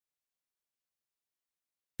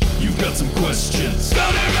got some questions.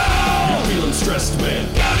 Gotta go! You're feeling stressed, man.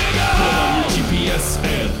 Gotta go! Put on your GPS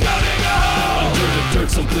and gotta go! Under the dirt,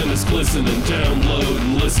 something is glistening. Download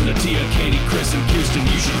and listen to Tia, Katie, Chris, and Kirsten.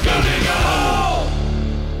 You should gotta go!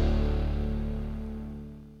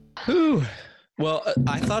 Whew. Well,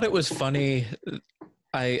 I thought it was funny.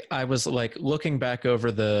 I was like looking back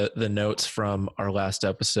over the notes from our last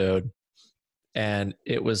episode, and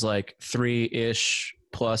it was like 3-ish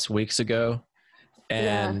plus weeks ago.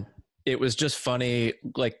 And it was just funny,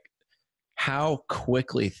 like how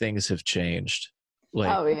quickly things have changed.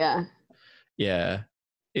 Like, oh yeah. Yeah.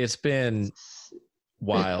 It's been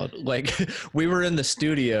wild. Like we were in the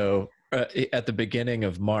studio at the beginning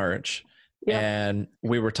of March, and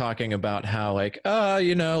we were talking about how like,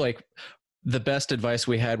 like the best advice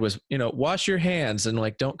we had was, wash your hands and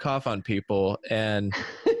like, don't cough on people. And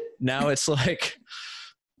now it's like,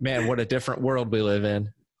 man, what a different world we live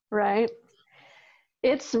in. Right.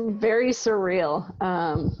 It's very surreal.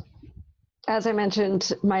 As I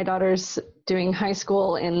mentioned, my daughter's doing high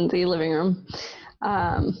school in the living room,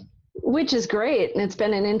 which is great. And it's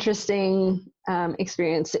been an interesting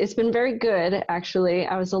experience. It's been very good, actually.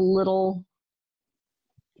 I was a little,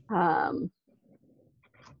 I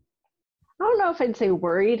don't know if I'd say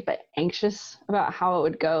worried, but anxious about how it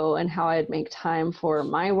would go and how I'd make time for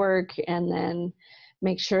my work and then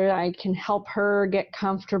make sure I can help her get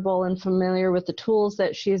comfortable and familiar with the tools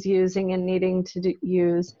that she's using and needing to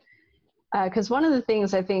use. Because one of the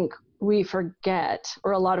things I think we forget,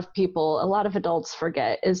 or a lot of adults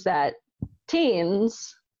forget, is that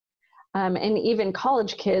teens and even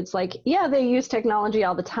college kids, they use technology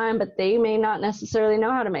all the time, but they may not necessarily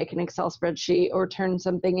know how to make an Excel spreadsheet or turn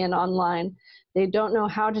something in online. They don't know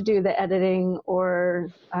how to do the editing or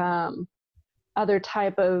other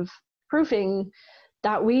type of proofing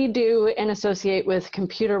that we do and associate with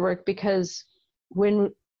computer work, because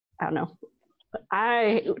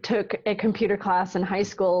I took a computer class in high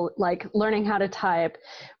school, like learning how to type,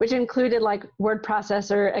 which included like word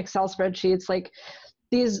processor, Excel spreadsheets, like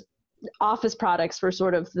these office products were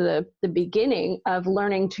sort of the beginning of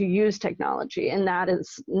learning to use technology. And that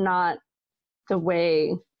is not the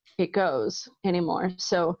way it goes anymore.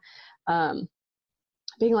 So,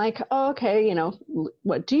 being like, oh, okay,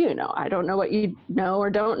 what do you know? I don't know what you know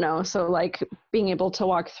or don't know. So like being able to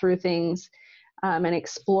walk through things and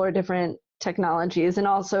explore different technologies. And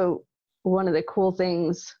also one of the cool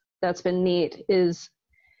things that's been neat is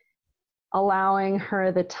allowing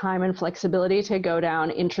her the time and flexibility to go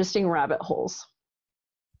down interesting rabbit holes,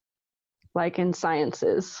 like in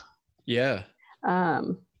sciences. Yeah.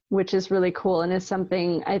 Which is really cool and is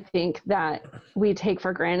something I think that we take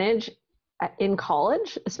for granted in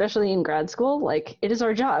college, especially in grad school. Like, it is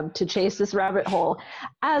our job to chase this rabbit hole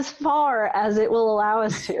as far as it will allow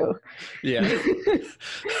us to. Yeah.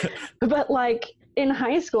 But like in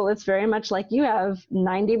high school, it's very much like you have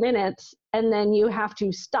 90 minutes and then you have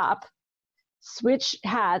to stop, switch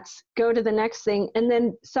hats, go to the next thing, and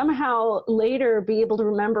then somehow later be able to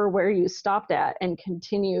remember where you stopped at and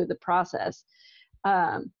continue the process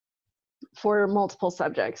for multiple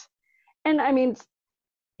subjects. And I mean,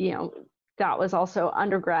 that was also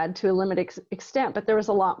undergrad to a limited extent, but there was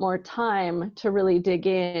a lot more time to really dig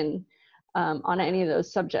in on any of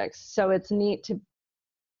those subjects. So it's neat to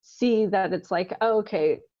see that it's like, oh,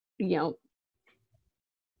 okay,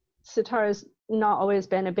 Sitara's not always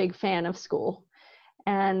been a big fan of school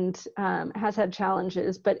and has had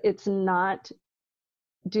challenges, but it's not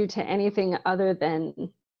due to anything other than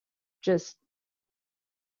just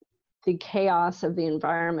the chaos of the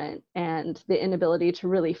environment and the inability to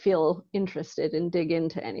really feel interested and dig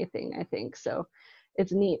into anything, I think. So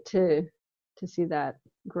it's neat to see that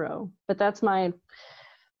grow. But that's my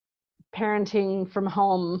parenting from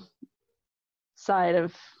home side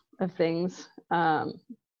of things. And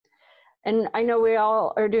I know we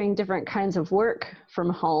all are doing different kinds of work from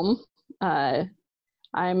home.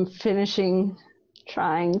 I'm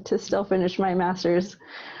trying to still finish my master's.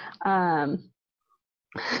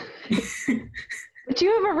 But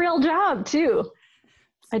you have a real job too.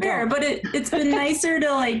 Fair, but it's been nicer to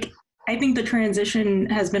I think the transition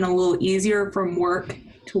has been a little easier from work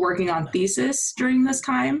to working on thesis during this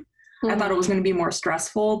time. Mm-hmm. I thought it was going to be more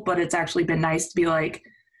stressful, but it's actually been nice to be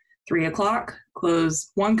 3:00,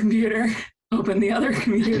 close one computer, open the other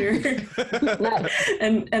computer,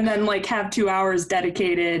 and then have 2 hours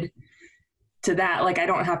dedicated to that. I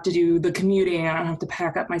don't have to do the commuting. I don't have to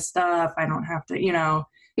pack up my stuff. I don't have to,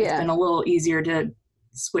 It's been a little easier to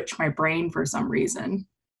switch my brain for some reason.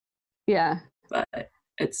 Yeah. But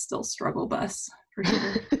it's still struggle bus for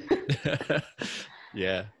sure.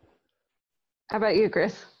 Yeah. How about you,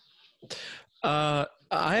 Chris?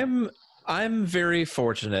 I'm very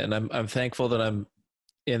fortunate, and I'm thankful that I'm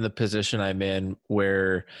in the position I'm in,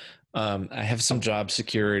 where I have some job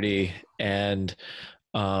security, and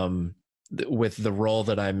with the role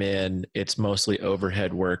that I'm in, it's mostly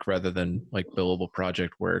overhead work rather than like billable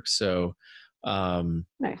project work. So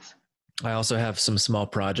Nice. I also have some small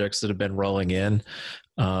projects that have been rolling in.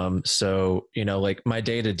 So, like my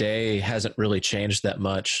day to day hasn't really changed that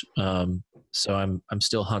much. So I'm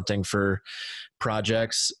still hunting for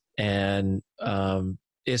projects, and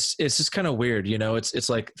it's just kind of weird. It's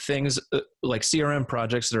like things like CRM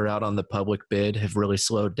projects that are out on the public bid have really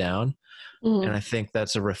slowed down. Mhm. And I think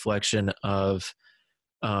that's a reflection of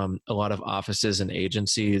a lot of offices and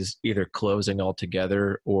agencies either closing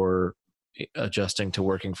altogether or adjusting to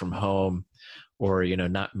working from home, or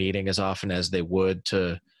not meeting as often as they would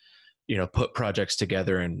to put projects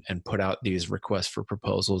together and put out these requests for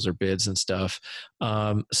proposals or bids and stuff.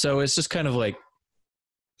 So it's just kind of like,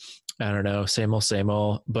 I don't know, same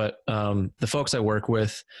old, but the folks I work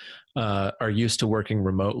with are used to working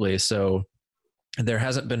remotely, so there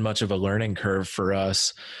hasn't been much of a learning curve for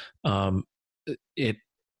us.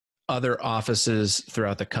 Other offices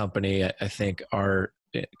throughout the company, I think, are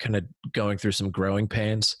kind of going through some growing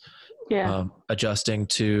pains, adjusting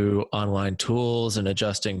to online tools and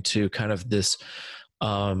adjusting to kind of this,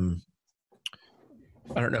 I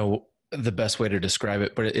don't know the best way to describe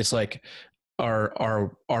it, but it's like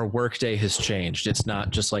our workday has changed. It's not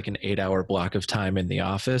just like an 8-hour block of time in the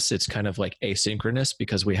office. It's kind of like asynchronous,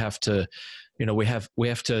 because we have to, we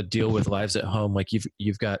have to deal with lives at home. Like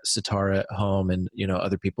you've got Sitara at home, and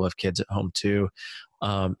other people have kids at home too.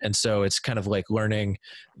 And so it's kind of like learning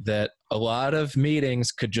that a lot of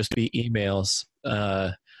meetings could just be emails,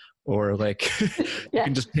 or like you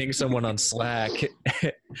can just ping someone on Slack,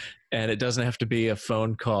 and it doesn't have to be a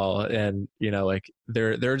phone call. And, like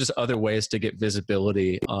there are just other ways to get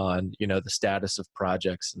visibility on, the status of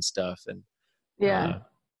projects and stuff. And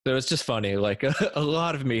so it's just funny, like a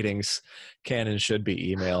lot of meetings can and should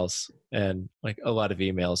be emails, and like a lot of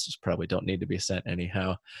emails just probably don't need to be sent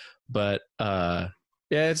anyhow. But yeah,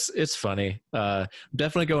 it's funny.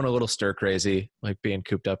 Definitely going a little stir crazy, like being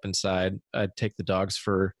cooped up inside. I'd take the dogs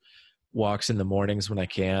for walks in the mornings when I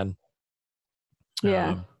can.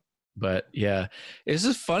 But yeah, it's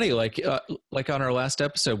just funny. Like on our last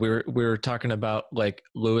episode, we were talking about like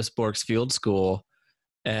Lewis Bork's Field School,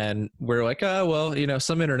 and we're like, oh, well,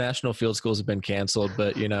 some international field schools have been canceled,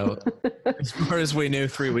 but as far as we knew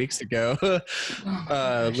 3 weeks ago,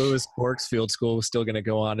 Lewis Bork's Field School was still going to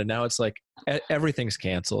go on. And now it's like everything's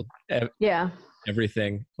canceled.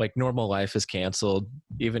 Everything, like normal life, is canceled.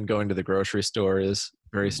 Even going to the grocery store is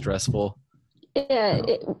very stressful.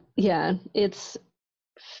 It's,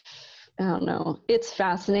 I don't know. It's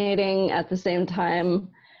fascinating at the same time.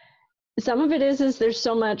 Some of it is there's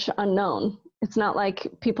so much unknown. It's not like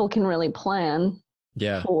people can really plan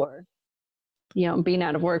for, being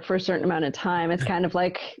out of work for a certain amount of time. It's kind of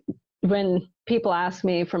like when people ask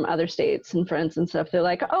me from other states and friends and stuff, they're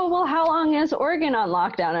like, oh, well, how long is Oregon on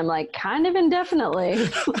lockdown? I'm like, kind of indefinitely.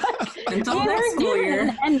 Until next school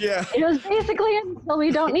year. And it was basically until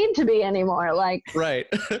we don't need to be anymore. Like, right.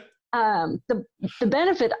 The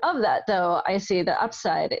benefit of that, though, I see the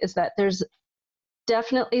upside is that there's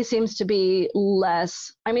definitely seems to be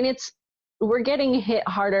less. I mean, we're getting hit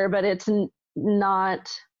harder, but it's not,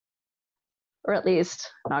 or at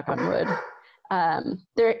least knock on wood,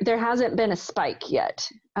 there hasn't been a spike yet.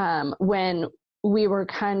 When we were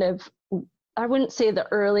kind of, I wouldn't say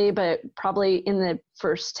the early, but probably in the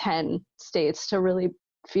first 10 states to really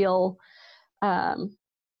feel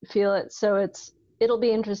it. So it'll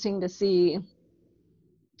be interesting to see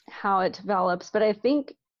how it develops. But I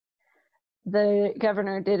think the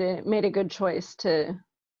governor made a good choice to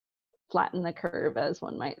flatten the curve, as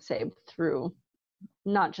one might say, through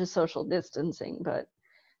not just social distancing, but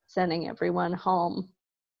sending everyone home.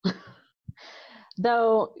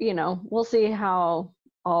 Though, we'll see how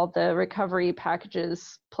all the recovery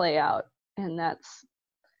packages play out, and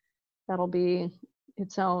that'll be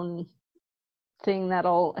its own thing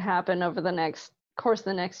that'll happen over the next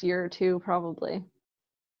year or two, probably.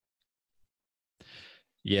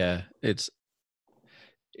 Yeah,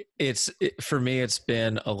 for me, it's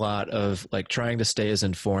been a lot of like trying to stay as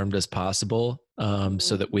informed as possible,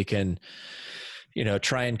 so that we can,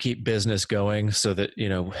 try and keep business going, so that,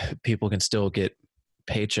 people can still get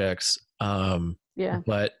paychecks.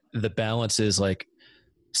 But the balance is like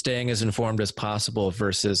staying as informed as possible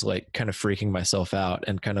versus like kind of freaking myself out,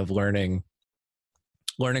 and kind of learning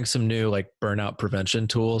some new like burnout prevention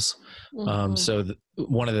tools. So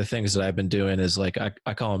one of the things that I've been doing is like,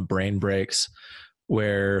 I call them brain breaks,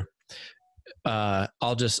 where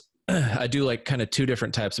I'll just I do like kind of two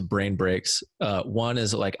different types of brain breaks. One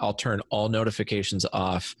is like I'll turn all notifications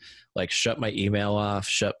off, like shut my email off,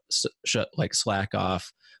 shut like Slack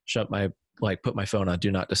off, put my phone on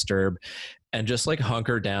do not disturb, and just like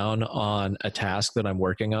hunker down on a task that I'm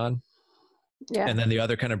working on. Yeah. And then the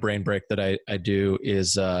other kind of brain break that I do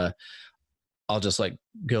is I'll just like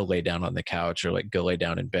go lay down on the couch or like go lay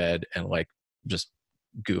down in bed and like just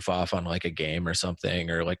goof off on like a game or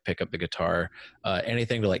something, or like pick up the guitar,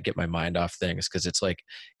 anything to like get my mind off things. Cause it's like,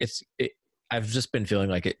 I've just been feeling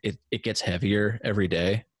like it gets heavier every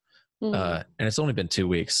day. And it's only been 2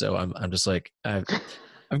 weeks. So I'm just like, I've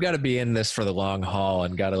got to be in this for the long haul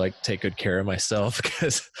and got to like take good care of myself.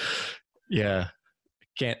 Cause I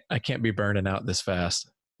can't be burning out this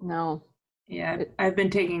fast. No. Yeah, I've been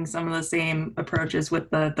taking some of the same approaches with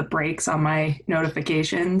the breaks on my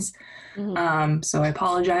notifications. So I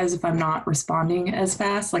apologize if I'm not responding as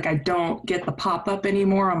fast. Like I don't get the pop-up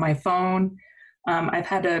anymore on my phone. I've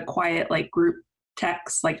had to quiet like group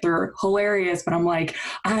texts, like they're hilarious, but I'm like,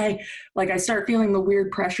 I start feeling the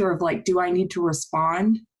weird pressure of like, do I need to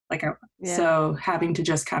respond? So having to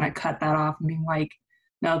just kind of cut that off and being like,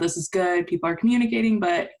 no, this is good. People are communicating,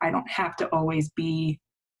 but I don't have to always be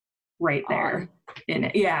right there in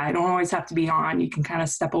it. Yeah, I don't always have to be on. You can kind of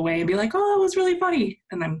step away and be like, oh, that was really funny,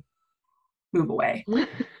 and then move away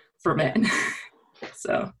for a minute.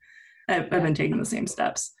 So I've been taking the same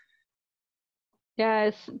steps. Yeah,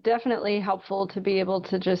 it's definitely helpful to be able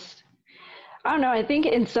to just, I don't know, I think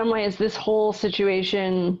in some ways this whole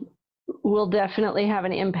situation will definitely have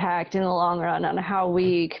an impact in the long run on how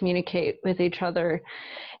we communicate with each other,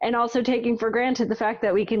 and also taking for granted the fact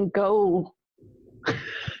that we can go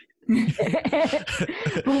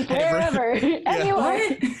wherever,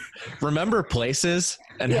 anywhere. Remember places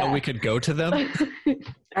and how we could go to them?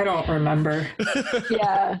 I don't remember.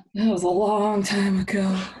 Yeah. That was a long time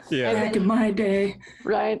ago. Yeah. Back in my day.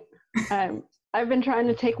 Right. I've been trying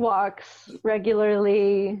to take walks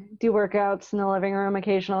regularly, do workouts in the living room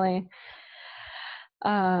occasionally.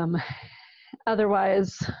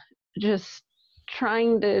 Otherwise, just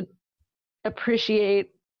trying to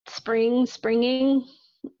appreciate springing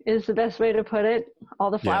is the best way to put it.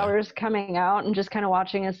 All the flowers coming out and just kind of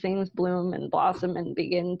watching as things bloom and blossom and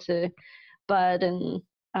begin to bud. And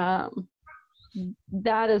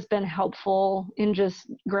that has been helpful in just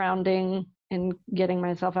grounding and getting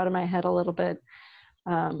myself out of my head a little bit.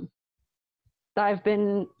 I've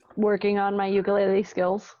been working on my ukulele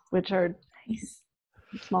skills, which are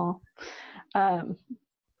small.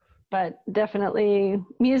 But definitely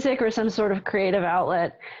music or some sort of creative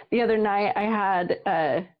outlet. The other night I had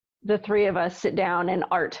the three of us sit down and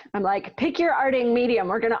art. I'm like, pick your arting medium.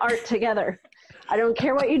 We're going to art together. I don't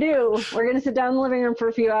care what you do. We're going to sit down in the living room for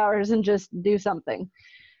a few hours and just do something.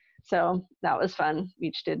 So that was fun. We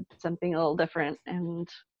each did something a little different. And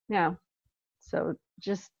yeah, so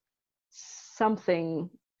just something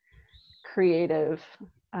creative,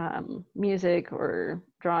 music or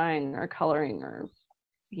drawing or coloring or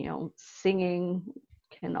singing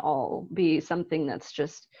can all be something that's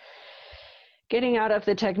just getting out of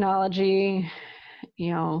the technology,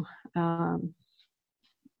 yeah.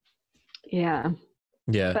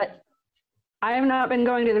 But I have not been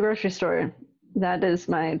going to the grocery store. That is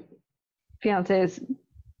my fiance's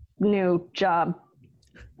new job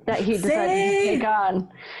that he decided to take on.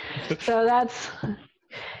 So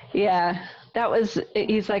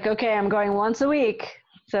he's like, okay, I'm going once a week.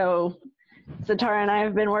 So Tara and I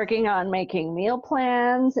have been working on making meal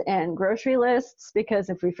plans and grocery lists, because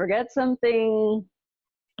if we forget something,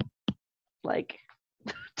 like,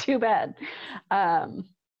 too bad.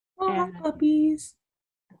 Puppies.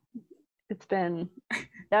 That's been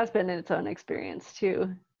its own experience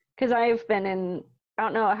too. Because I've been I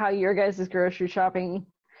don't know how your guys' grocery shopping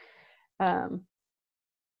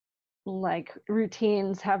like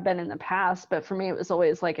routines have been in the past, but for me it was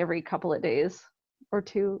always like every couple of days or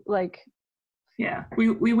two, like. Yeah,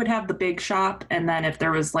 we would have the big shop, and then if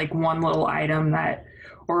there was like one little item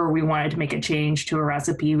or we wanted to make a change to a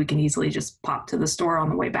recipe, we can easily just pop to the store on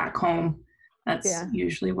the way back home. That's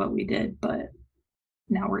usually what we did, but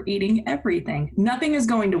now we're eating everything. Nothing is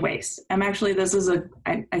going to waste. I see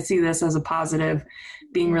this as a positive,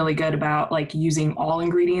 being really good about like using all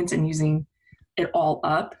ingredients and using it all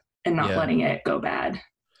up and not letting it go bad.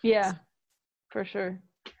 Yeah, for sure.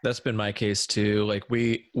 That's been my case too. Like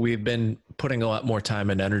we've been putting a lot more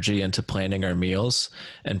time and energy into planning our meals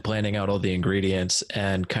and planning out all the ingredients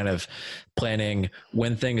and kind of planning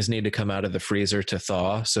when things need to come out of the freezer to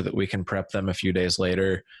thaw so that we can prep them a few days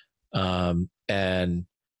later. And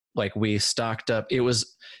like we stocked up. It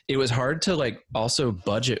was hard to like also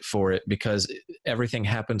budget for it because everything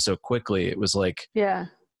happened so quickly. It was like,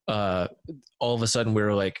 all of a sudden we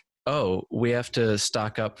were like, oh, we have to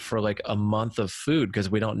stock up for like a month of food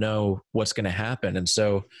because we don't know what's going to happen. And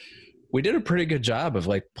so we did a pretty good job of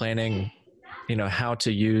like planning, how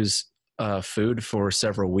to use food for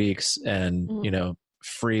several weeks and,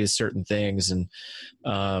 freeze certain things.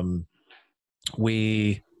 And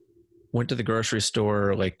we went to the grocery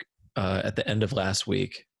store like at the end of last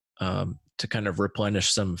week to kind of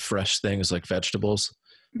replenish some fresh things like vegetables.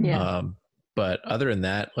 But other than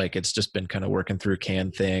that, like it's just been kind of working through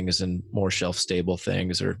canned things and more shelf stable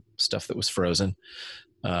things or stuff that was frozen.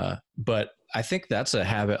 But I think that's a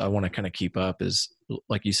habit I want to kind of keep up is,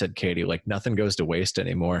 like you said, Katie, like nothing goes to waste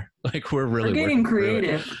anymore. Like we're getting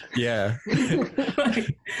creative. Yeah.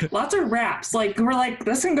 Like, lots of wraps. Like we're like,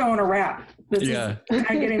 this can go in a wrap. This is kind of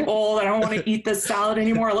getting old. I don't want to eat this salad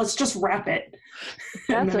anymore. Let's just wrap it.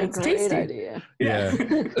 That's a great idea. Yeah.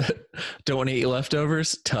 Don't want to eat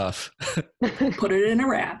leftovers? Tough. Put it in a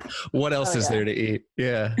wrap. What else is there to eat?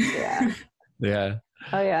 Yeah. Yeah.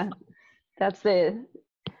 Oh yeah. That's the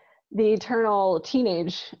eternal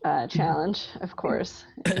teenage challenge, of course.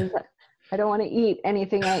 I don't want to eat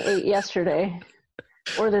anything I ate yesterday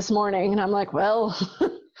or this morning. And I'm like, well,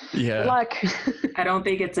 good luck. I don't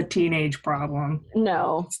think it's a teenage problem.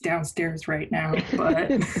 No. It's downstairs right now, but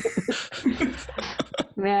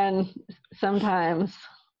man, sometimes.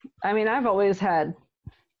 I mean, I've always had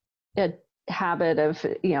a habit of,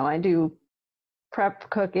 I do prep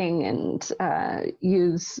cooking and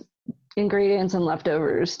use ingredients and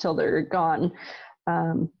leftovers till they're gone.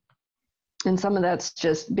 And some of that's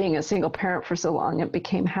just being a single parent for so long, it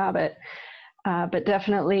became habit. But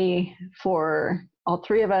definitely for all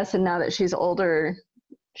three of us, and now that she's older,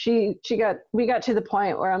 we got to the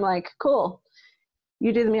point where I'm like, cool,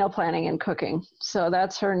 you do the meal planning and cooking. So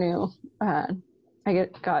that's her new, I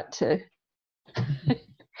got to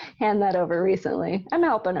hand that over recently. I'm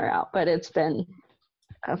helping her out, but it's been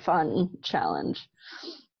a fun challenge.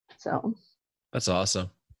 So that's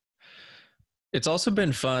awesome. It's also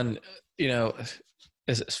been fun,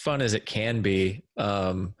 as fun as it can be.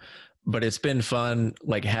 But it's been fun,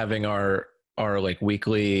 like having our like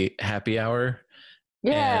weekly happy hour.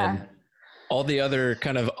 Yeah. And all the other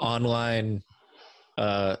kind of online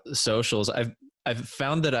socials. I've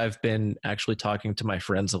found that I've been actually talking to my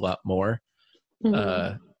friends a lot more.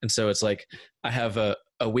 And so it's like, I have a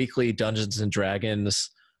weekly Dungeons and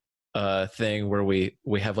Dragons thing where we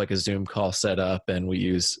have like a Zoom call set up and we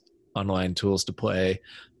use online tools to play.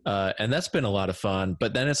 And that's been a lot of fun,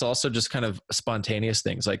 but then it's also just kind of spontaneous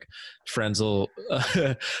things like friends will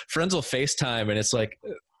FaceTime and it's like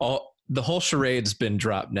the whole charade's been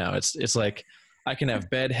dropped now. It's like, I can have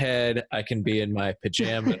bedhead. I can be in my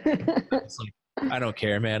pajamas. It's like, I don't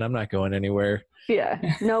care, man. I'm not going anywhere. Yeah,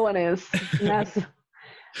 no one is. That's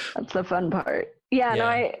the fun part. Yeah, no,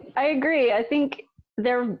 I agree. I think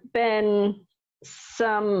there have been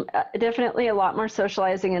some, definitely a lot more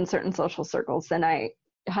socializing in certain social circles than I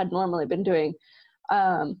had normally been doing.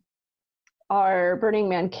 Our Burning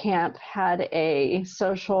Man camp had a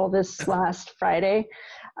social this last Friday.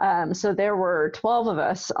 So there were 12 of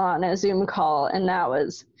us on a Zoom call, and that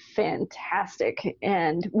was fantastic.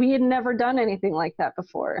 And we had never done anything like that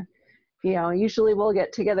before. Usually we'll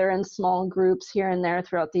get together in small groups here and there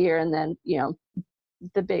throughout the year, and then,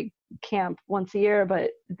 the big camp once a year, but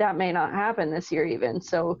that may not happen this year even.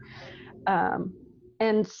 So,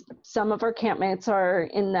 and some of our campmates are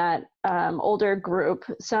in that older group.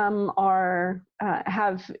 Some are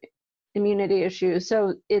have immunity issues.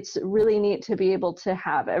 So it's really neat to be able to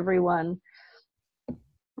have everyone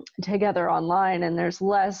together online, and there's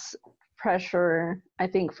less pressure, I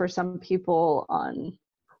think, for some people on,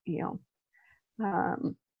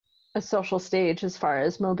 a social stage as far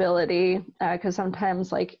as mobility, because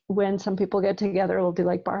sometimes like when some people get together, it'll be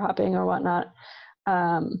like bar hopping or whatnot.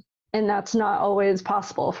 And that's not always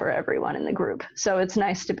possible for everyone in the group. So it's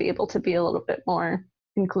nice to be able to be a little bit more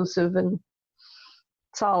inclusive and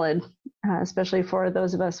solid, especially for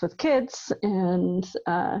those of us with kids. And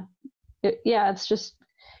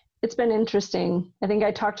it's been interesting. I think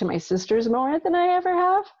I talk to my sisters more than I ever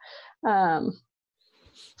have.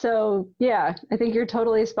 So yeah, I think you're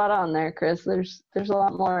totally spot on there, Chris. There's a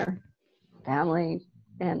lot more family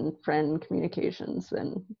and friend communications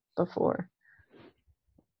than before.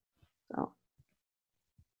 So.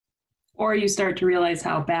 Or you start to realize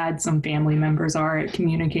how bad some family members are at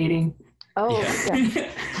communicating. Oh, yeah.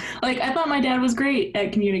 Like I thought my dad was great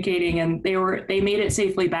at communicating, and they made it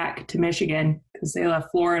safely back to Michigan because they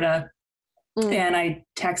left Florida And I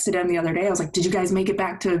texted him the other day. I was like, did you guys make it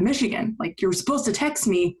back to Michigan? Like, you're supposed to text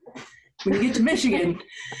me when you get to Michigan.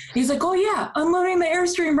 He's like, oh yeah, unloading the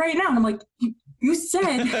Airstream right now. And I'm like, you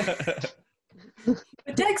said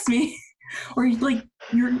text me. Or like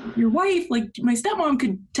your wife, like my stepmom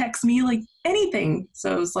could text me like anything.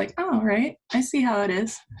 So I was like, oh, all right, I see how it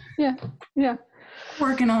is. Yeah.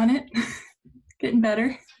 Working on it. Getting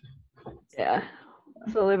better. Yeah,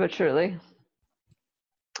 slowly but surely.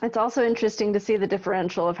 It's also interesting to see the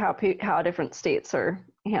differential of how different states are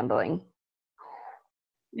handling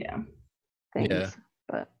things. Yeah.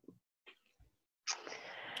 But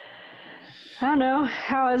I don't know.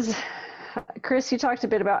 Chris, you talked a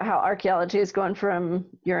bit about how archaeology is going from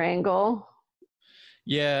your angle.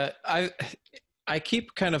 Yeah, I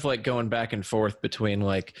keep kind of like going back and forth between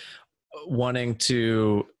like wanting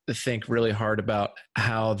to think really hard about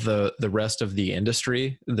how the rest of the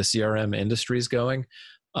industry, the CRM industry, is going,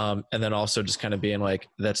 and then also just kind of being like,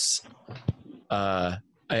 that's I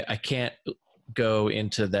can't go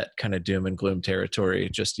into that kind of doom and gloom territory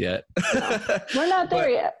just yet. No, we're not there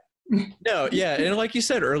yet. No, yeah, and like you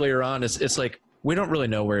said earlier on, it's like we don't really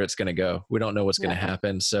know where it's going to go. We don't know what's going to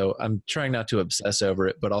happen. So I'm trying not to obsess over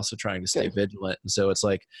it, but also trying to stay vigilant. And so it's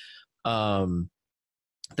like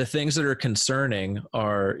the things that are concerning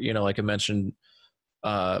are, like I mentioned,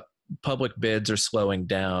 public bids are slowing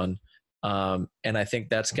down, and I think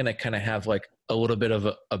that's going to kind of have like a little bit of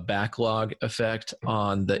a backlog effect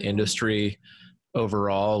on the industry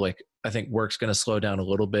overall. Like I think work's going to slow down a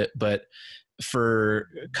little bit, but for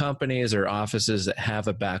companies or offices that have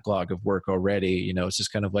a backlog of work already, it's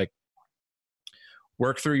just kind of like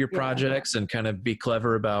work through your projects and kind of be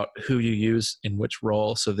clever about who you use in which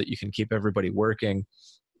role so that you can keep everybody working.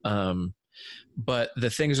 But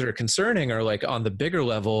the things that are concerning are like on the bigger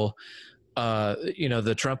level,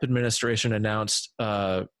 the Trump administration announced,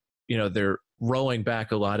 they're rolling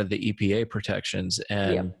back a lot of the EPA protections,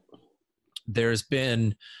 and there's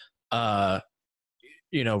been,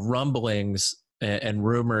 rumblings and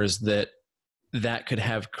rumors that could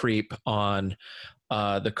have creep on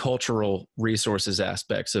the cultural resources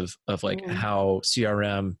aspects of like how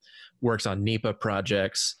CRM works on NEPA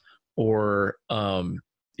projects, or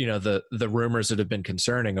the rumors that have been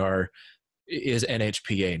concerning is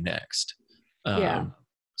NHPA next?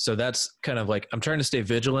 So that's kind of like, I'm trying to stay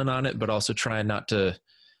vigilant on it, but also trying not to,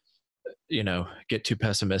 get too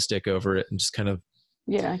pessimistic over it, and just kind of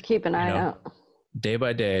keep an eye out. Day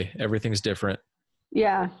by day, everything's different.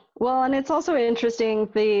 Yeah. Well, and it's also interesting,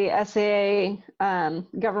 the SAA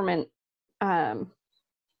government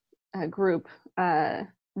group,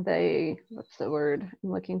 what's the word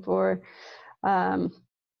I'm looking for?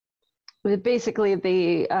 Basically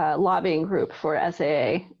the lobbying group for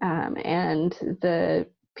SAA, and the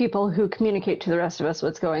people who communicate to the rest of us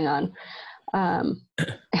what's going on,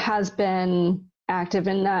 has been active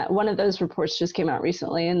in that. One of those reports just came out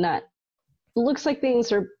recently, and that looks like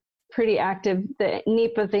things are pretty active. The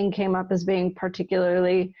NEPA thing came up as being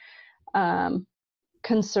particularly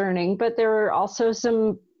concerning, but there are also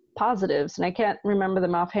some positives, and I can't remember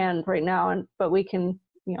them offhand right now, but we can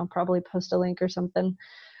probably post a link or something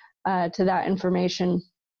to that information.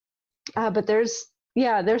 But there's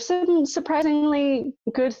some surprisingly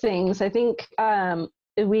good things. I think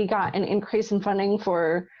we got an increase in funding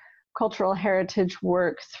for cultural heritage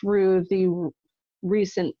work through the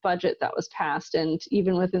recent budget that was passed, and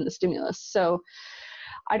even within the stimulus. So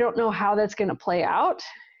I don't know how that's going to play out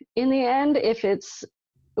in the end, if it's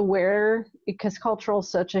because cultural is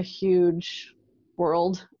such a huge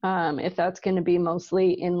world, if that's going to be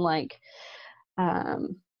mostly in like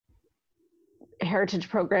heritage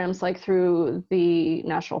programs like through the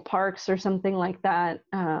national parks or something like that.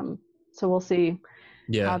 So we'll see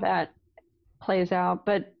how that plays out.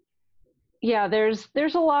 But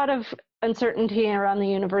there's a lot of uncertainty around the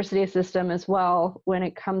university system as well when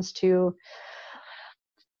it comes to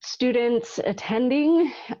students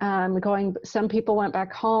attending, some people went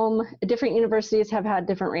back home. Different universities have had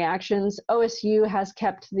different reactions. OSU has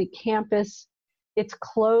kept the campus, it's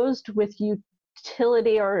closed with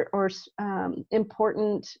utility or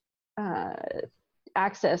important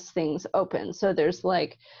access things open. So there's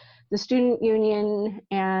like the student union,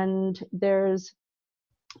 and there's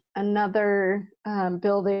another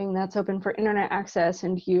building that's open for internet access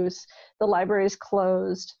and use. The library is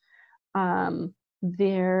closed.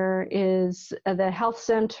 There is the health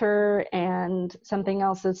center and something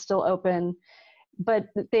else that's still open, but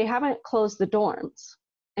they haven't closed the dorms.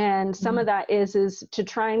 And some of that is to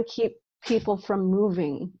try and keep people from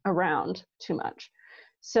moving around too much.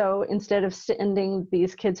 So instead of sending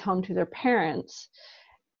these kids home to their parents,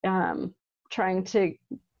 trying to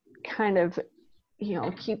kind of,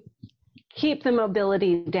 keep the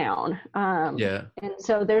mobility down. Yeah. And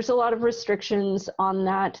so there's a lot of restrictions on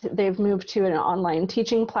that. They've moved to an online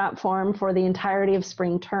teaching platform for the entirety of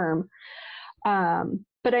spring term.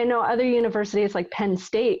 But I know other universities like Penn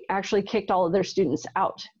State actually kicked all of their students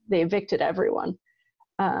out. They evicted everyone.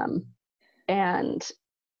 And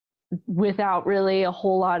without really a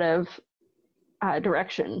whole lot of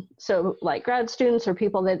direction. So like grad students or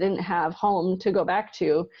people that didn't have home to go back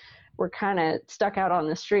to were kind of stuck out on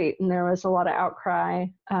the street. And there was a lot of outcry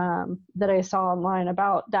that I saw online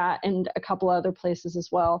about that, and a couple other places as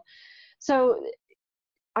well. So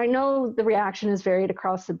I know the reaction is varied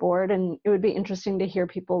across the board, and it would be interesting to hear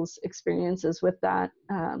people's experiences with that.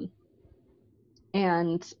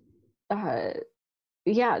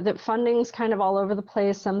 The funding's kind of all over the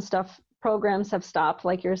place. Some programs have stopped,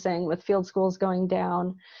 like you're saying, with field schools going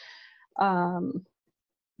down. A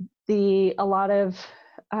lot of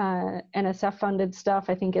NSF funded stuff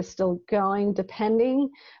I think is still going, depending,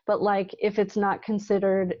 but like if it's not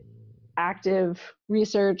considered active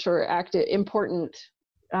research or important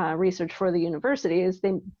research for the universities,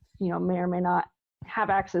 they may or may not have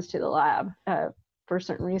access to the lab for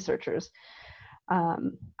certain researchers.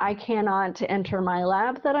 I cannot enter my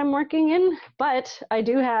lab that I'm working in, but I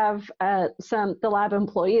do have the lab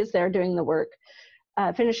employees there doing the work,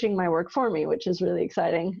 finishing my work for me, which is really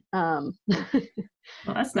exciting.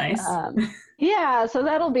 Well, that's nice. Yeah, so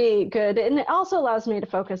that'll be good. And it also allows me to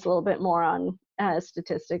focus a little bit more on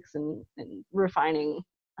statistics and refining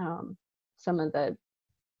some of the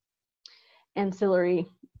ancillary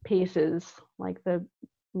pieces like the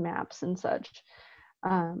maps and such.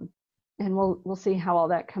 And we'll see how all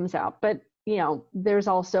that comes out. But, there's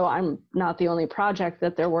also, I'm not the only project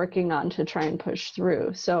that they're working on to try and push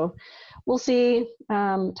through. So we'll see.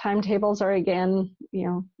 Timetables are again,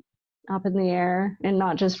 up in the air, and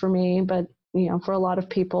not just for me, but, for a lot of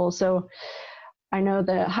people. So I know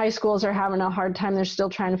the high schools are having a hard time. They're still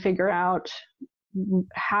trying to figure out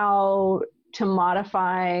how to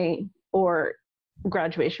modify or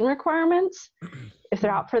graduation requirements if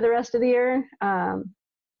they're out for the rest of the year.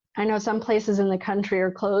 I know some places in the country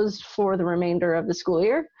are closed for the remainder of the school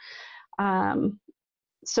year.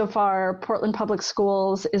 So far, Portland Public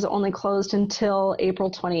Schools is only closed until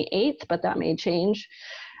April 28th, but that may change.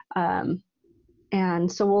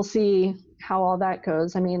 And so we'll see how all that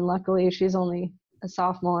goes. I mean, luckily she's only a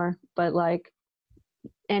sophomore, but like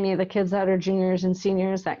any of the kids that are juniors and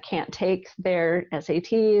seniors that can't take their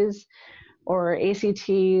SATs or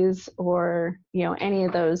ACTs or, any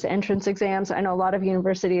of those entrance exams. I know a lot of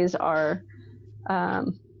universities are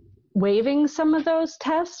waiving some of those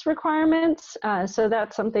test requirements. So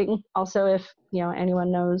that's something also, if,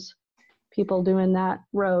 anyone knows people doing that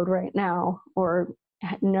road right now or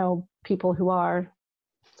know people who are,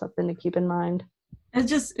 something to keep in mind. It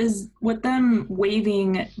just is with them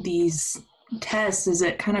waiving these tests, is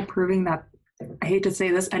it kind of proving that, I hate to say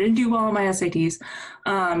this, I didn't do well on my SATs,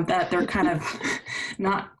 that they're kind of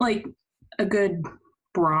not like a good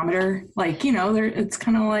barometer, like, it's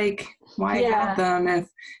kind of like, why have them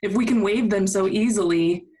if we can waive them so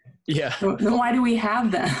easily? Yeah. Then why do we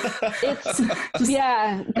have them?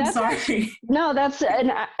 I'm sorry. No, that's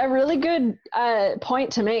a really good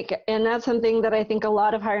point to make. And that's something that I think a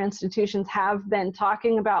lot of higher institutions have been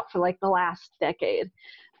talking about for like the last decade,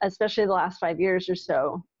 especially the last 5 years or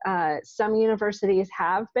so. Some universities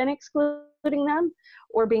have been excluding them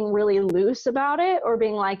or being really loose about it, or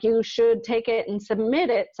being like, you should take it and submit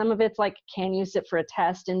it. Some of it's like, can you sit for a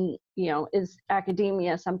test? And, is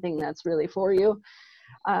academia something that's really for you?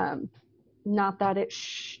 Not that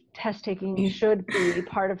test taking should be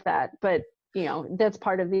part of that, but, that's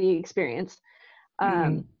part of the experience.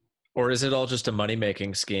 Or is it all just a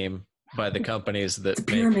money-making scheme by the companies that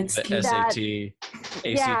make the SAT,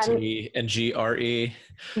 ACT, and GRE?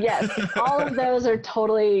 Yes, all of those are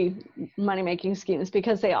totally money-making schemes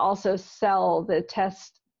because they also sell the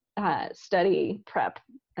test study prep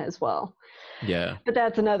as well. Yeah. But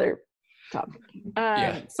that's another topic.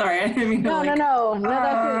 Sorry, I didn't mean to No,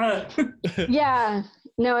 that's it. Yeah.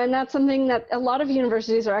 No, and that's something that a lot of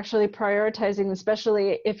universities are actually prioritizing,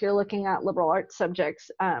 especially if you're looking at liberal arts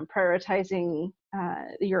subjects, prioritizing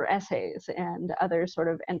your essays and other sort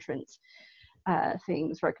of entrance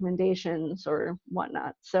things, recommendations or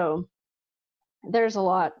whatnot. So there's a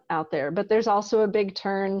lot out there, but there's also a big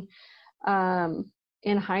turn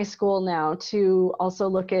in high school now to also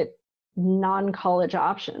look at non-college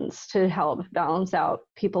options to help balance out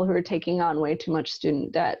people who are taking on way too much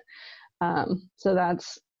student debt. So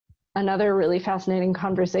that's another really fascinating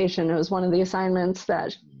conversation. It was one of the assignments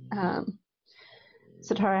that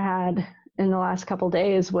Satara had, in the last couple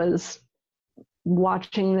days was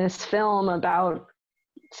watching this film about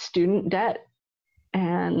student debt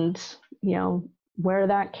and, you know, where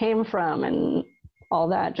that came from and all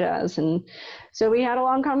that jazz. And so we had a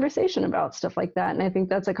long conversation about stuff like that. And I think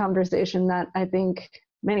that's a conversation that I think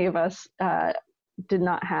many of us did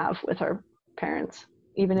not have with our parents,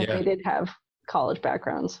 even if they did have college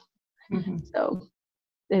backgrounds. Mm-hmm. So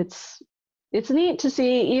it's neat to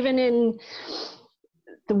see, even in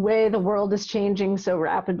the way the world is changing so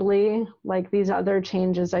rapidly, like these other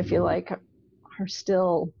changes, I feel like are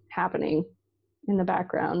still happening in the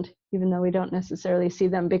background, even though we don't necessarily see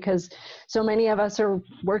them, because so many of us are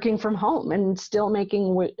working from home and still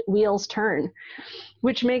making wheels turn,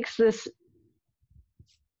 which makes this,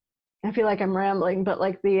 I feel like I'm rambling, but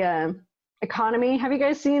like the economy. Have you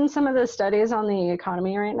guys seen some of the studies on the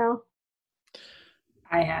economy right now?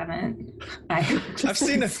 I haven't. I've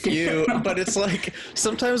seen a few, but it's like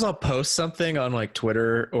sometimes I'll post something on like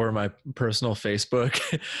Twitter or my personal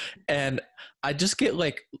Facebook and I just get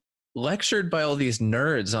like lectured by all these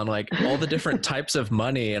nerds on like all the different types of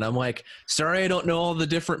money. And I'm like, sorry, I don't know all the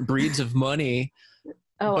different breeds of money.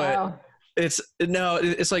 Oh, but wow. It's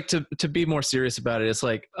like to be more serious about it. It's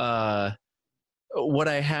like, what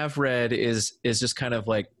I have read is just kind of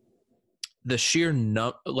like the sheer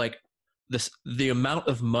the amount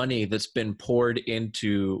of money that's been poured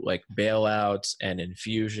into like bailouts and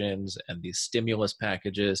infusions and these stimulus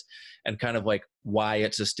packages and kind of like why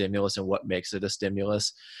it's a stimulus and what makes it a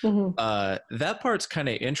stimulus. Mm-hmm. That part's kind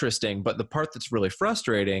of interesting, but the part that's really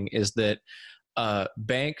frustrating is that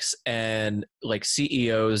banks and like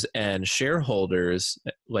CEOs and shareholders,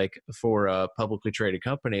 like for publicly traded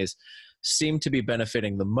companies, seem to be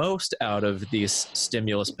benefiting the most out of these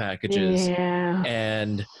stimulus packages. Yeah.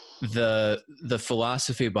 And the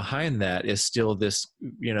philosophy behind that is still this,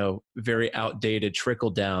 you know, very outdated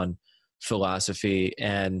trickle down philosophy.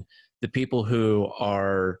 And the people who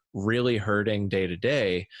are really hurting day to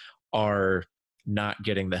day are not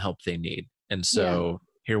getting the help they need. And so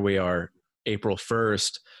here we are, April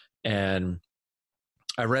 1st, and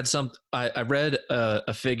I read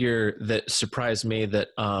a figure that surprised me that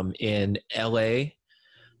in LA,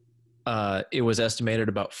 it was estimated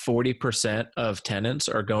about 40% of tenants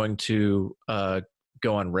are going to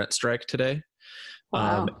go on rent strike today.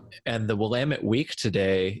 Wow. And the Willamette Week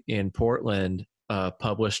today in Portland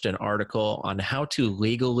published an article on how to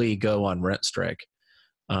legally go on rent strike.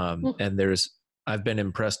 And I've been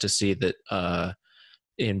impressed to see that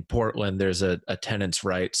in Portland, there's a tenants'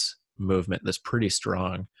 rights movement that's pretty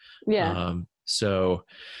strong. Yeah. So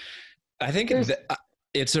I think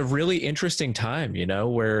it's a really interesting time, you know,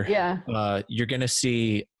 where you're going to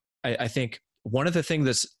see, I think one of the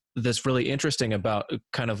things that's really interesting about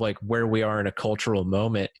kind of like where we are in a cultural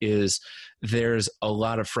moment is there's a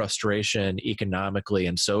lot of frustration economically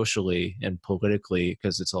and socially and politically,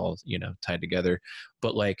 because it's all, you know, tied together.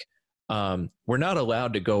 But like, we're not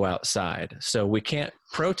allowed to go outside. So we can't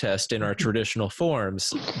protest in our traditional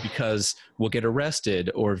forms because we'll get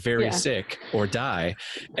arrested or very sick or die.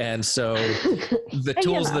 And so the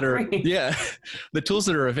tools the tools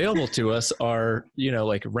that are available to us are, you know,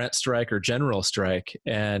 like rent strike or general strike.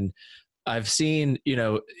 And I've seen, you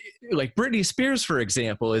know, like Britney Spears, for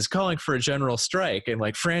example, is calling for a general strike, and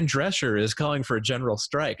like Fran Drescher is calling for a general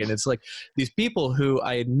strike. And it's like these people who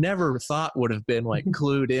I had never thought would have been like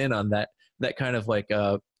clued in on that kind of like,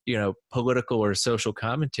 you know, political or social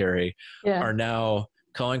commentary are now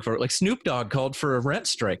calling for, like Snoop Dogg called for a rent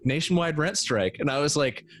strike, nationwide rent strike. And I was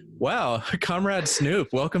like, wow, Comrade Snoop,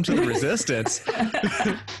 welcome to the resistance.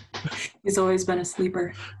 He's always been a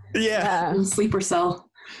sleeper. Sleeper cell.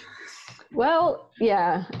 Well,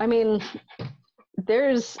 yeah. I mean,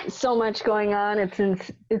 there's so much going on.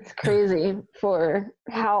 It's crazy for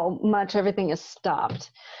how much everything is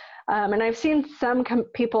stopped. And I've seen some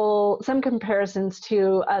comparisons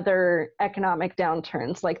to other economic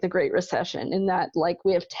downturns, like the Great Recession, in that like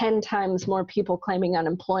we have 10 times more people claiming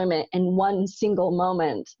unemployment in one single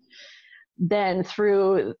moment than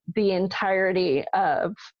through the entirety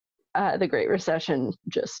of the Great Recession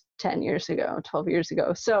just 10 years ago, 12 years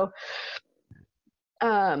ago. So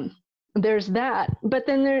there's that, but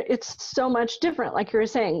then it's so much different. Like you were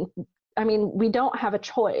saying, I mean, we don't have a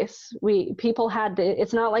choice. People had to,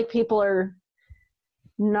 it's not like people are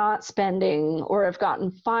not spending or have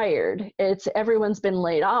gotten fired. It's everyone's been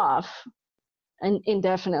laid off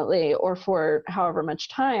indefinitely or for however much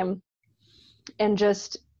time. And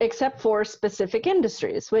just, except for specific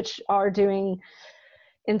industries, which are doing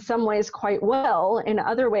in some ways quite well. In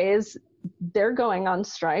other ways, they're going on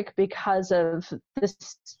strike because of the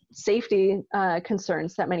safety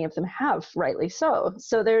concerns that many of them have, rightly so.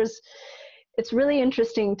 So it's really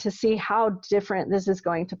interesting to see how different this is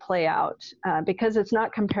going to play out, because it's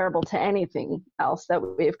not comparable to anything else that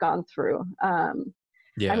we've gone through.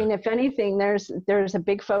 Yeah. I mean, if anything, there's a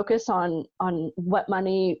big focus on what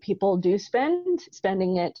money people do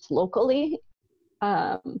spending it locally.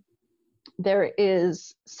 There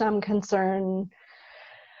is some concern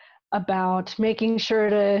about making sure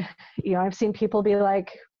to, I've seen people be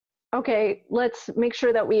like, okay, let's make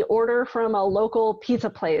sure that we order from a local pizza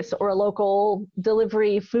place or a local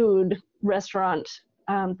delivery food restaurant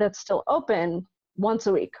that's still open once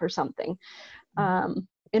a week or something,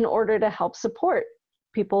 in order to help support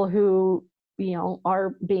people who,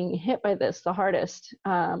 are being hit by this the hardest.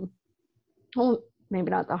 Well, maybe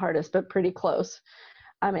not the hardest, but pretty close.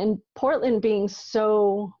 And Portland being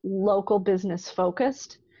so local business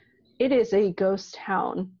focused, it is a ghost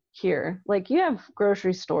town here. Like, you have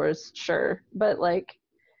grocery stores, sure, but like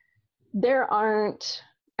there aren't,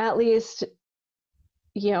 at least,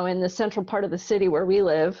 in the central part of the city where we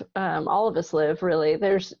live, all of us live really,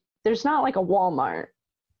 there's not like a Walmart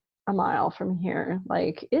a mile from here.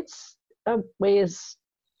 Like, it's a ways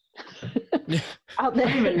out there.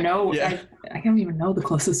 I don't even know. Yeah. I don't even know the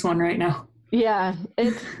closest one right now. Yeah,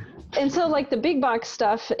 and so like the big box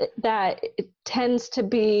stuff that tends to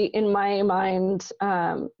be, in my mind,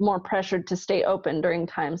 more pressured to stay open during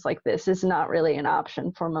times like this is not really an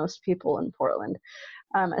option for most people in Portland,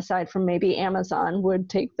 aside from maybe Amazon would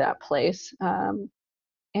take that place.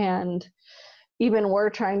 And even we're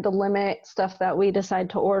trying to limit stuff that we decide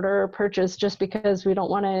to order or purchase just because we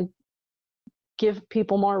don't want to give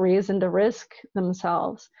people more reason to risk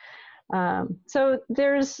themselves. So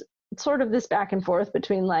there's sort of this back and forth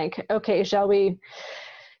between like, okay, shall we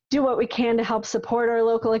do what we can to help support our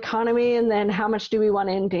local economy, and then how much do we want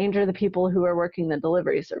to endanger the people who are working the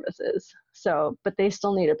delivery services? So, but they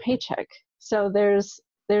still need a paycheck. So there's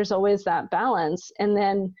always that balance. And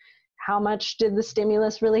then how much did the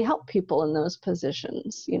stimulus really help people in those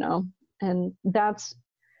positions, And that's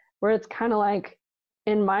where it's kind of like,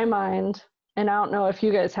 in my mind, and I don't know if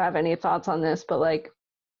you guys have any thoughts on this, but like,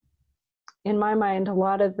 in my mind, a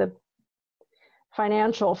lot of the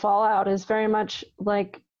financial fallout is very much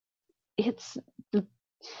like,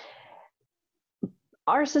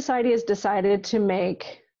 our society has decided to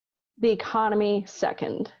make the economy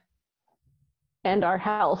second and our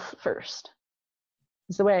health first,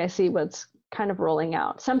 is the way I see what's kind of rolling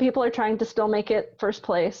out. Some people are trying to still make it first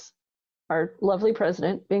place, our lovely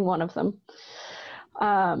president being one of them.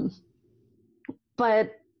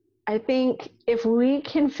 But I think if we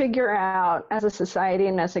can figure out as a society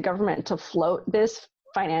and as a government to float this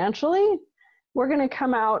financially, we're going to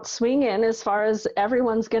come out swinging, as far as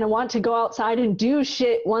everyone's going to want to go outside and do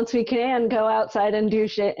shit once we can go outside and do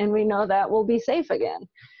shit, and we know that we'll be safe again.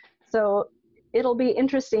 So it'll be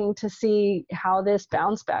interesting to see how this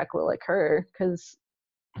bounce back will occur, because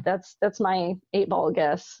that's my 8-ball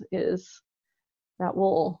guess, is that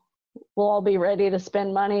we'll all be ready to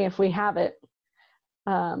spend money if we have it.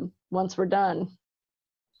 Once we're done.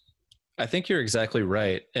 I think you're exactly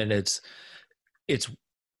right. And it's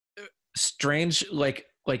strange. Like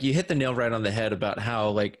you hit the nail right on the head about how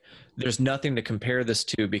like there's nothing to compare this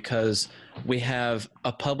to, because we have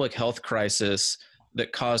a public health crisis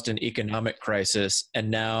that caused an economic crisis. And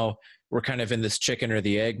now we're kind of in this chicken or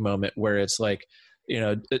the egg moment where it's like,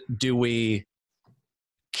 do we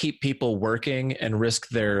keep people working and risk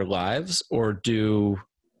their lives, or do,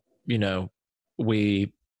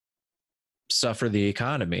 we suffer the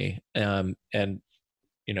economy? And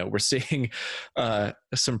we're seeing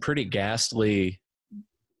some pretty ghastly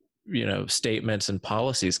statements and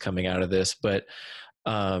policies coming out of this, but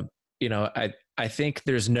I think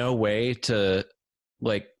there's no way to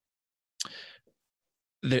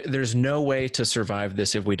there's no way to survive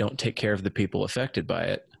this if we don't take care of the people affected by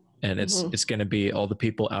it. And it's going to be all the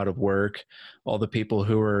people out of work, all the people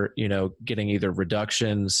who are, getting either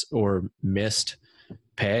reductions or missed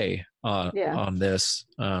pay on this.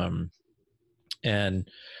 And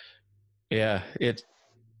yeah, it's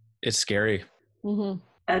scary. Mm-hmm.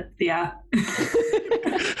 Yeah.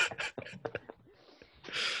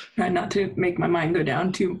 Try not to make my mind go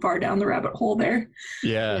down too far down the rabbit hole there.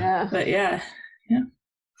 Yeah. But yeah.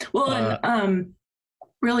 Well, and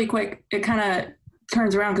really quick, it kind of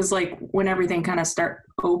turns around, because like when everything kind of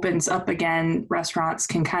opens up again, restaurants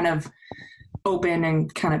can kind of open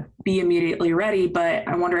and kind of be immediately ready. But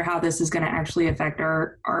I wonder how this is going to actually affect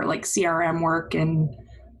our like CRM work and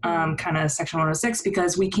kind of Section 106,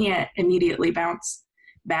 because we can't immediately bounce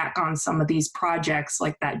back on some of these projects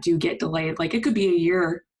like that do get delayed. Like it could be a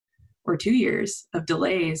year or 2 years of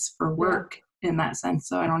delays for work in that sense.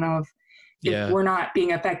 So I don't know if we're not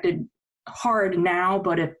being affected hard now,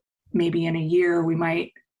 but if maybe in a year we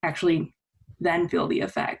might actually then feel the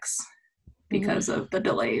effects because of the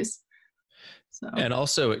delays. So. And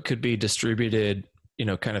also it could be distributed,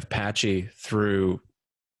 kind of patchy through,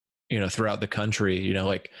 throughout the country,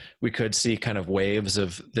 like we could see kind of waves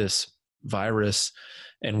of this virus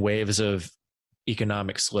and waves of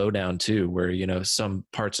economic slowdown too, where, some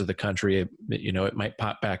parts of the country, it might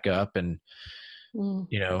pop back up and,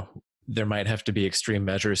 there might have to be extreme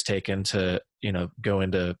measures taken to, go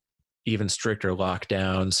into even stricter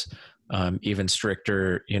lockdowns, even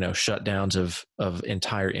stricter, shutdowns of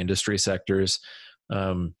entire industry sectors.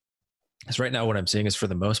 Because right now what I'm seeing is for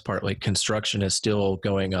the most part, like construction is still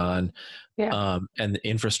going on, and the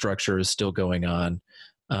infrastructure is still going on.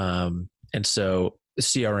 And so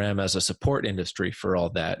CRM as a support industry for all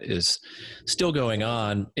that is still going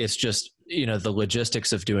on. It's just, the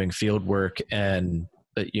logistics of doing field work and,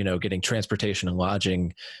 getting transportation and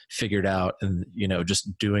lodging figured out and,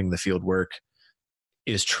 just doing the field work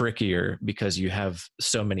is trickier because you have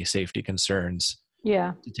so many safety concerns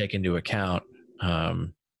to take into account.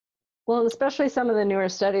 Well, especially some of the newer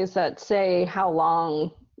studies that say how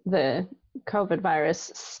long the COVID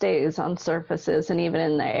virus stays on surfaces and even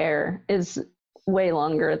in the air is way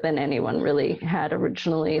longer than anyone really had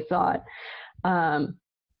originally thought.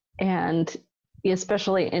 And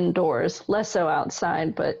especially indoors, less so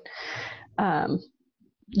outside, but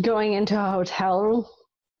going into a hotel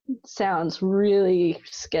sounds really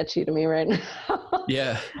sketchy to me right now.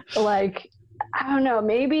 Yeah. Like, I don't know,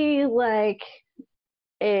 maybe like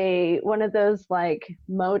one of those like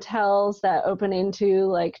motels that open into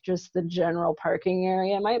like just the general parking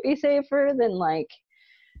area might be safer than like,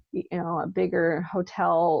 a bigger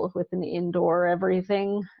hotel with an indoor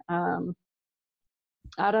everything.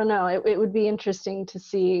 I don't know. It would be interesting to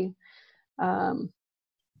see how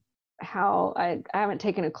I haven't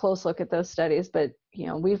taken a close look at those studies, but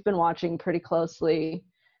we've been watching pretty closely.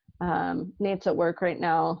 Nate's at work right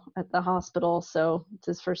now at the hospital, so it's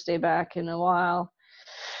his first day back in a while.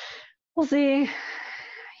 We'll see.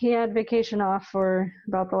 He had vacation off for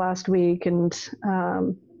about the last week, and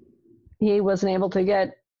he wasn't able to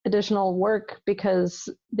get additional work because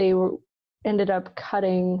they ended up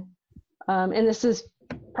cutting, and this is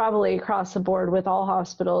probably across the board with all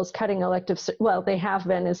hospitals, cutting they have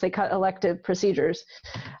been, is they cut elective procedures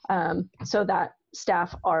so that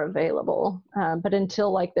staff are available. But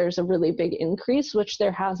until like there's a really big increase, which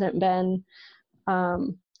there hasn't been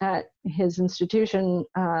at his institution,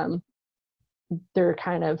 they're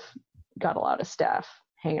kind of got a lot of staff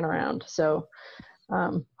hanging around. So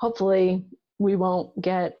hopefully we won't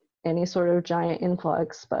get any sort of giant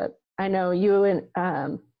influx, but I know U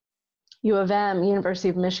of M, University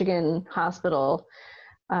of Michigan Hospital,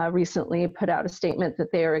 recently put out a statement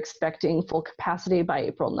that they are expecting full capacity by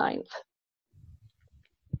April 9th.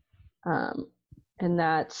 And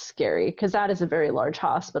that's scary because that is a very large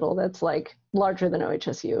hospital. That's like larger than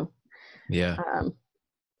OHSU. Yeah.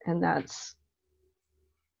 And that's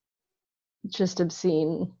just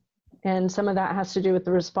obscene. And some of that has to do with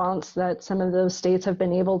the response that some of those states have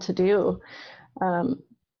been able to do. I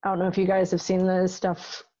don't know if you guys have seen the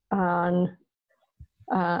stuff on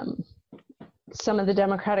some of the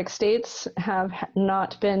Democratic states have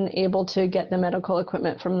not been able to get the medical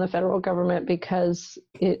equipment from the federal government because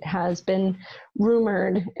it has been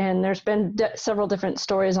rumored, and there's been several different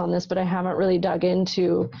stories on this, but I haven't really dug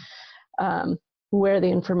into where the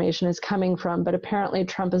information is coming from. But apparently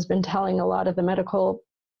Trump has been telling a lot of the medical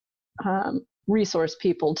resource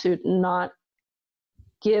people to not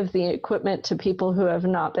give the equipment to people who have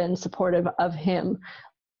not been supportive of him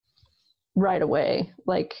right away,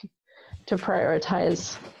 like to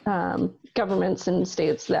prioritize governments and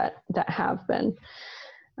states that have been.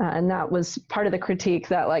 And that was part of the critique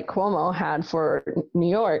that like Cuomo had for New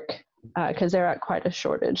York, because they're at quite a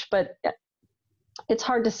shortage. But it's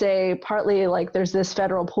hard to say, partly like there's this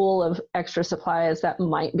federal pool of extra supplies that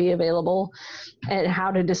might be available, and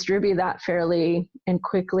how to distribute that fairly and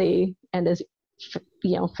quickly and as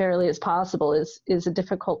fairly as possible is a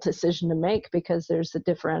difficult decision to make, because there's a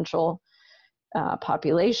differential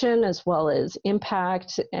population as well as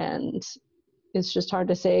impact, and it's just hard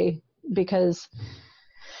to say because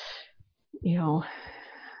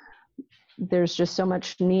there's just so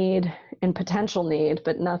much need and potential need,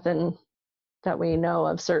 but nothing that we know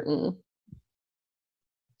of certain.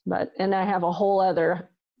 And I have a whole other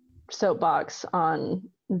soapbox on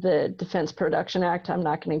the Defense Production Act I'm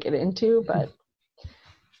not going to get into, but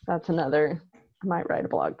that's another, I might write a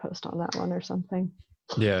blog post on that one or something.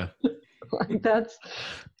 Yeah. Like that's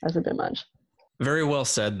a bit much. Very well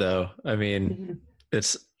said though. I mean,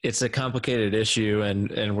 it's it's a complicated issue,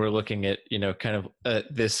 and we're looking at, you know, kind of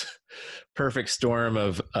this perfect storm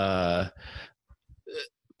of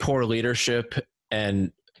poor leadership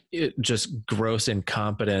and just gross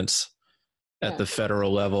incompetence at the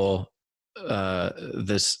federal level.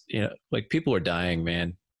 This, you know, like, people are dying,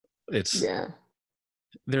 man. It's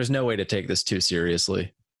there's no way to take this too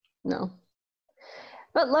seriously. No.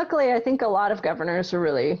 But luckily, I think a lot of governors are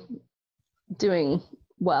really doing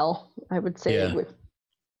well, I would say, with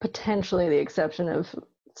potentially the exception of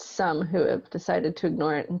some who have decided to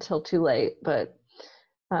ignore it until too late. But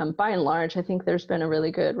by and large, I think there's been a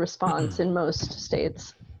really good response in most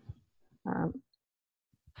states.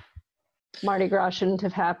 Mardi Gras shouldn't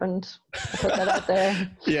have happened. I'll put that out there.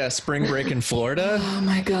 Yeah, spring break in Florida. Oh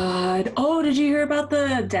my God. Oh, did you hear about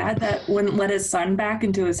the dad that wouldn't let his son back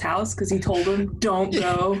into his house because he told him, don't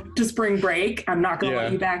go to spring break. I'm not going to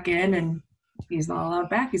let you back in. And he's not allowed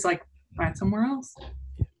back. He's like, find somewhere else.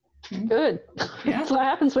 Good. Yeah. That's what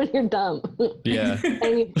happens when you're dumb. Yeah.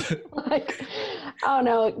 And you, like, I don't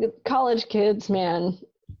know, college kids, man,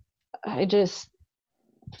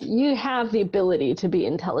 you have the ability to be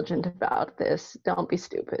intelligent about this. Don't be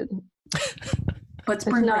stupid. But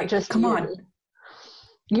spring break, just come on.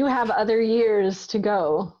 You have other years to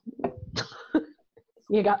go.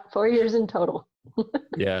 You got 4 years in total.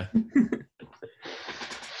 Yeah.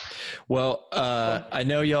 Well, I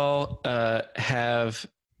know y'all have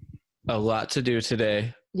a lot to do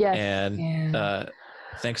today. Yes. And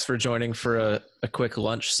thanks for joining for a quick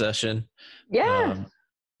lunch session. Yeah.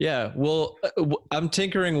 Yeah, well, I'm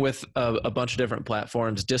tinkering with a bunch of different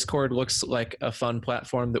platforms. Discord looks like a fun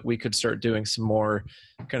platform that we could start doing some more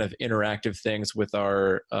kind of interactive things with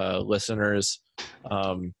our listeners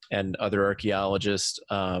and other archaeologists.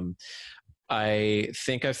 I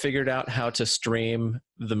think I figured out how to stream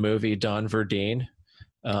the movie Don Verdeen.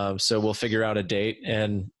 So we'll figure out a date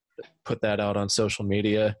and put that out on social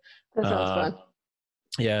media. That sounds fun.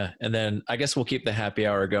 Yeah, and then I guess we'll keep the happy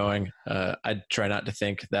hour going. I try not to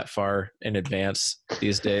think that far in advance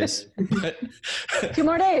these days. 2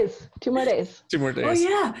 more days. 2 more days. 2 more days.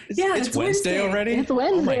 Oh yeah, it's Wednesday already. It's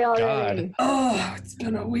Wednesday already. God. Oh, it's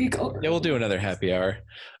been a week already. Yeah, we'll do another happy hour.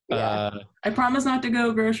 Yeah. I promise not to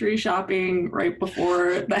go grocery shopping right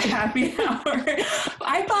before the happy hour.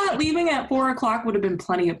 I thought leaving at 4:00 would have been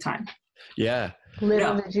plenty of time. Yeah.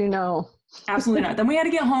 Little did you know. Absolutely not. Then we had to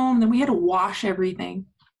get home. Then we had to wash everything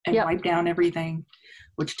and wipe down everything,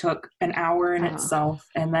 which took an hour in itself.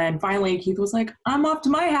 And then finally Keith was like, I'm off to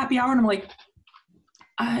my happy hour. And I'm like,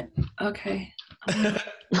 okay.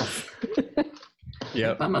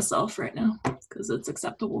 Yeah. By myself right now because it's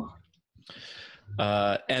acceptable.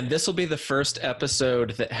 And this will be the first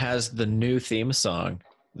episode that has the new theme song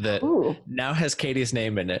that now has Katie's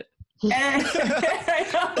name in it.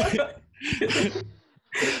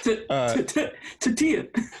 To Tia.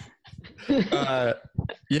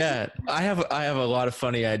 Yeah, I have a lot of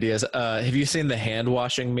funny ideas. Have you seen the hand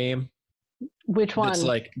washing meme? Which one? It's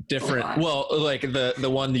like different. Well, like the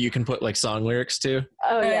one that you can put like song lyrics to.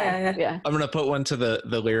 Oh yeah. I'm gonna put one to the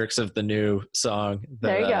lyrics of the new song.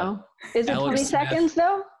 There you go. Is it 20 seconds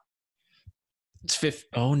though? It's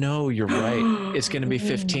Oh no, you're right. It's gonna be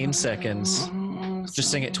 15 seconds.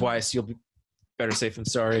 Just sing it twice. You'll be better safe than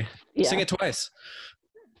sorry. Yeah. Sing it twice.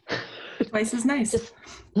 Twice is nice.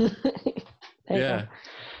 Yeah.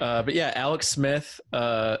 But yeah, Alex Smith,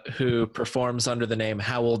 who performs under the name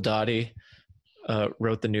Howell Dottie,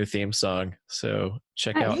 wrote the new theme song. So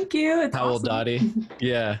check out Thank you. It's Howell awesome. Dottie.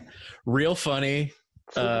 Yeah. Real funny.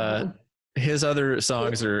 His other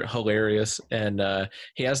songs are hilarious. And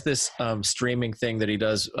he has this streaming thing that he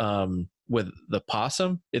does with the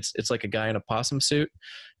possum. It's like a guy in a possum suit.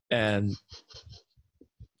 And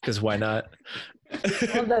because why not?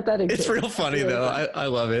 Love that It's real funny though. I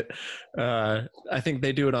love it. I think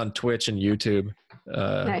they do it on Twitch and YouTube.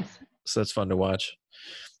 Nice. So that's fun to watch.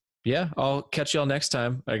 Yeah, I'll catch y'all next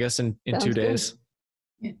time. I guess in 2 days.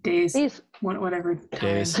 Yeah, days. Whatever. Time.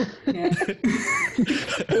 Days. Yeah.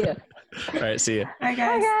 Yeah. All right. See ya. Bye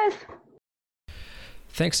guys. Bye guys.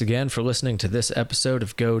 Thanks again for listening to this episode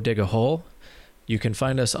of Go Dig a Hole. You can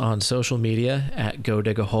find us on social media at Go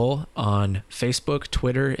Dig a Hole on Facebook,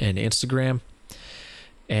 Twitter, and Instagram.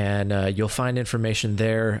 And you'll find information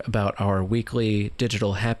there about our weekly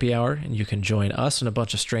digital happy hour. And you can join us and a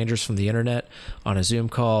bunch of strangers from the internet on a Zoom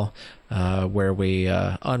call where we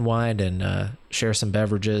unwind and share some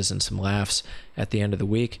beverages and some laughs at the end of the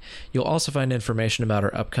week. You'll also find information about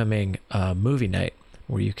our upcoming movie night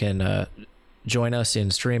where you can join us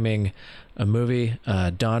in streaming a movie.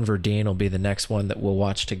 Don Verdeen will be the next one that we'll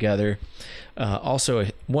watch together. Also,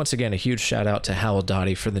 once again, a huge shout out to Howell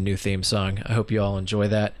Dottie for the new theme song. I hope you all enjoy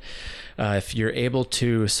that. If you're able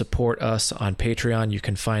to support us on Patreon, you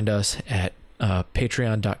can find us at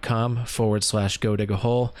patreon.com/Go Dig a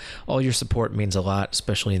Hole. All your support means a lot,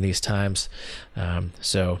 especially in these times.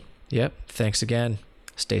 So, yep. Thanks again.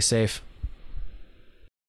 Stay safe.